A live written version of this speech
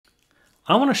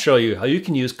I want to show you how you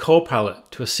can use Copilot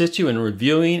to assist you in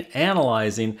reviewing,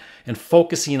 analyzing, and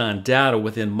focusing on data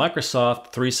within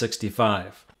Microsoft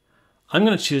 365. I'm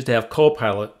going to choose to have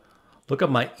Copilot look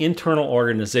at my internal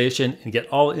organization and get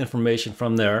all the information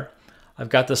from there. I've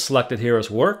got this selected here as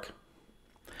work.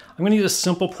 I'm going to use a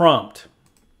simple prompt.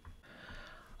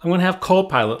 I'm going to have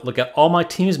Copilot look at all my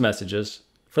Teams messages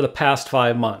for the past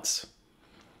 5 months.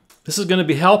 This is going to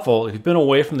be helpful if you've been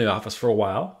away from the office for a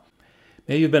while.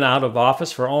 Maybe you've been out of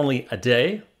office for only a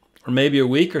day, or maybe a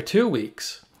week or 2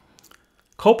 weeks.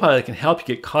 Copilot can help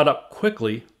you get caught up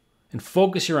quickly and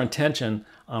focus your attention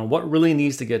on what really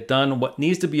needs to get done, what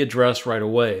needs to be addressed right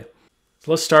away.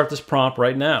 So let's start this prompt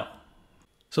right now.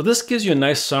 So this gives you a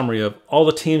nice summary of all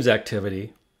the Teams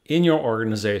activity in your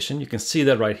organization. You can see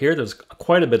that right here. There's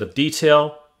quite a bit of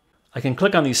detail. I can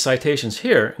click on these citations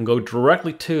here and go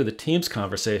directly to the Teams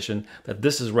conversation that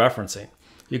this is referencing.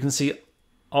 You can see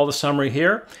all the summary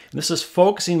here. And this is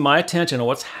focusing my attention on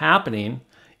what's happening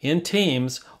in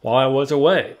Teams while I was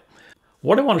away.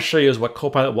 What I want to show you is what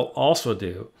Copilot will also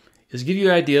do is give you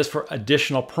ideas for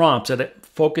additional prompts that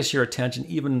focus your attention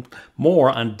even more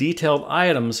on detailed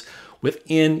items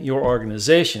within your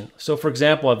organization. So for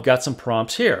example, I've got some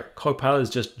prompts here. Copilot is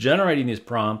just generating these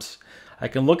prompts. I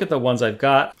can look at the ones I've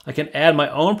got. I can add my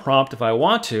own prompt if I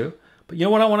want to, but you know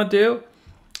what I want to do?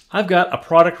 I've got a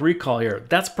product recall here.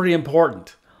 That's pretty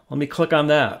important. Let me click on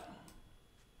that.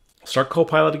 Start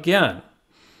Copilot again.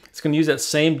 It's going to use that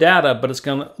same data, but it's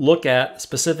going to look at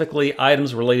specifically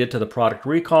items related to the product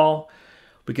recall.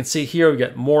 We can see here we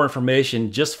get more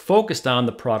information just focused on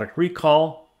the product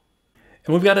recall.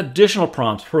 And we've got additional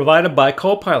prompts provided by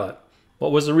Copilot.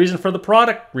 What was the reason for the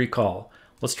product recall?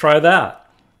 Let's try that.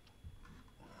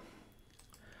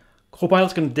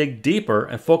 Copilot's going to dig deeper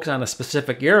and focus on a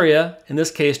specific area, in this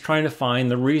case trying to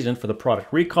find the reason for the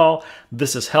product recall.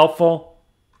 This is helpful.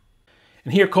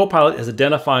 And here Copilot is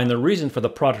identifying the reason for the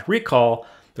product recall.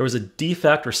 There was a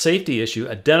defect or safety issue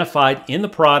identified in the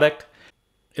product.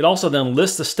 It also then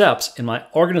lists the steps in my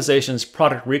organization's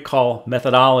product recall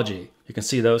methodology. You can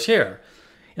see those here.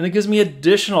 And it gives me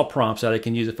additional prompts that I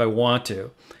can use if I want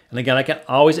to. And again, I can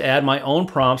always add my own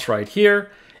prompts right here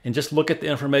and just look at the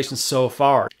information so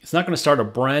far. It's not going to start a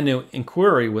brand new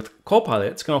inquiry with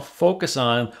Copilot. It's going to focus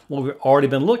on what we've already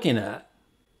been looking at.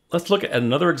 Let's look at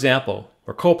another example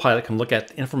where Copilot can look at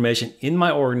the information in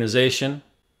my organization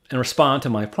and respond to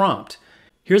my prompt.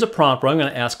 Here's a prompt where I'm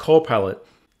going to ask Copilot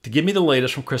to give me the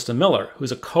latest from Kristen Miller,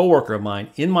 who's a coworker of mine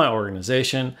in my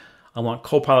organization. I want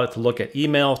Copilot to look at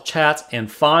email, chats,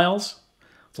 and files.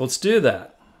 So let's do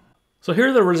that. So here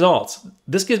are the results.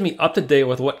 This gives me up to date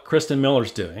with what Kristen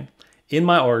Miller's doing in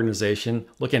my organization,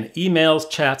 looking at emails,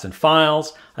 chats, and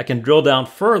files. I can drill down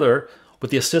further with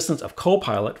the assistance of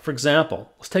Copilot. For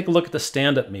example, let's take a look at the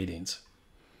stand-up meetings.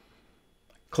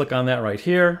 Click on that right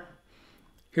here.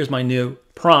 Here's my new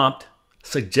prompt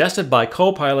suggested by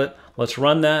Copilot. Let's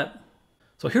run that.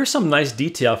 So here's some nice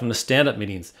detail from the stand-up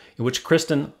meetings in which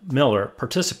Kristen Miller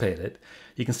participated.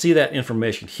 You can see that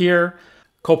information here.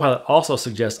 Copilot also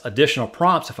suggests additional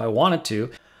prompts if I wanted to.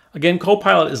 Again,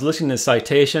 Copilot is listening to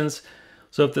citations.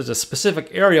 So if there's a specific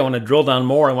area I want to drill down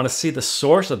more, I want to see the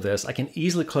source of this, I can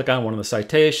easily click on one of the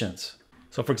citations.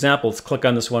 So for example, let's click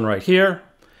on this one right here.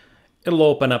 It'll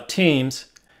open up Teams,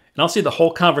 and I'll see the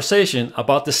whole conversation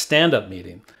about this stand-up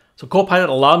meeting. So Copilot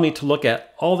allowed me to look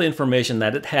at all the information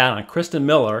that it had on Kristen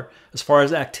Miller as far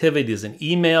as activities in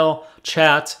email,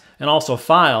 chats, and also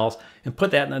files, and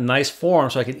put that in a nice form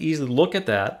so I could easily look at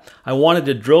that. I wanted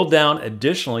to drill down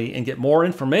additionally and get more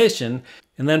information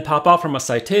and then pop out from a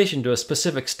citation to a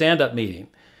specific stand-up meeting.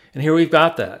 And here we've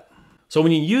got that. So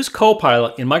when you use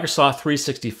Copilot in Microsoft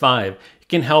 365, it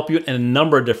can help you in a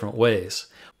number of different ways.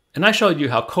 And I showed you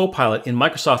how Copilot in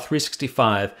Microsoft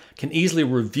 365 can easily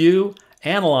review,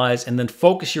 analyze, and then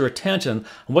focus your attention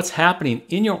on what's happening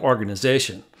in your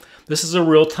organization. This is a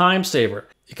real time saver.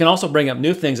 It can also bring up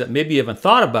new things that maybe you haven't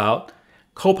thought about.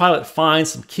 Copilot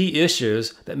finds some key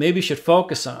issues that maybe you should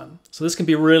focus on. So this can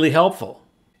be really helpful.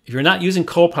 If you're not using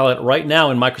Copilot right now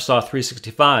in Microsoft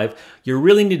 365, you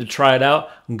really need to try it out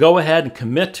and go ahead and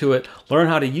commit to it, learn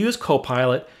how to use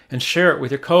Copilot, and share it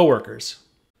with your coworkers.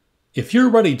 If you're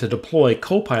ready to deploy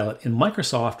Copilot in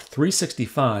Microsoft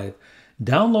 365,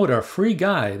 download our free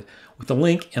guide with the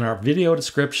link in our video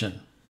description.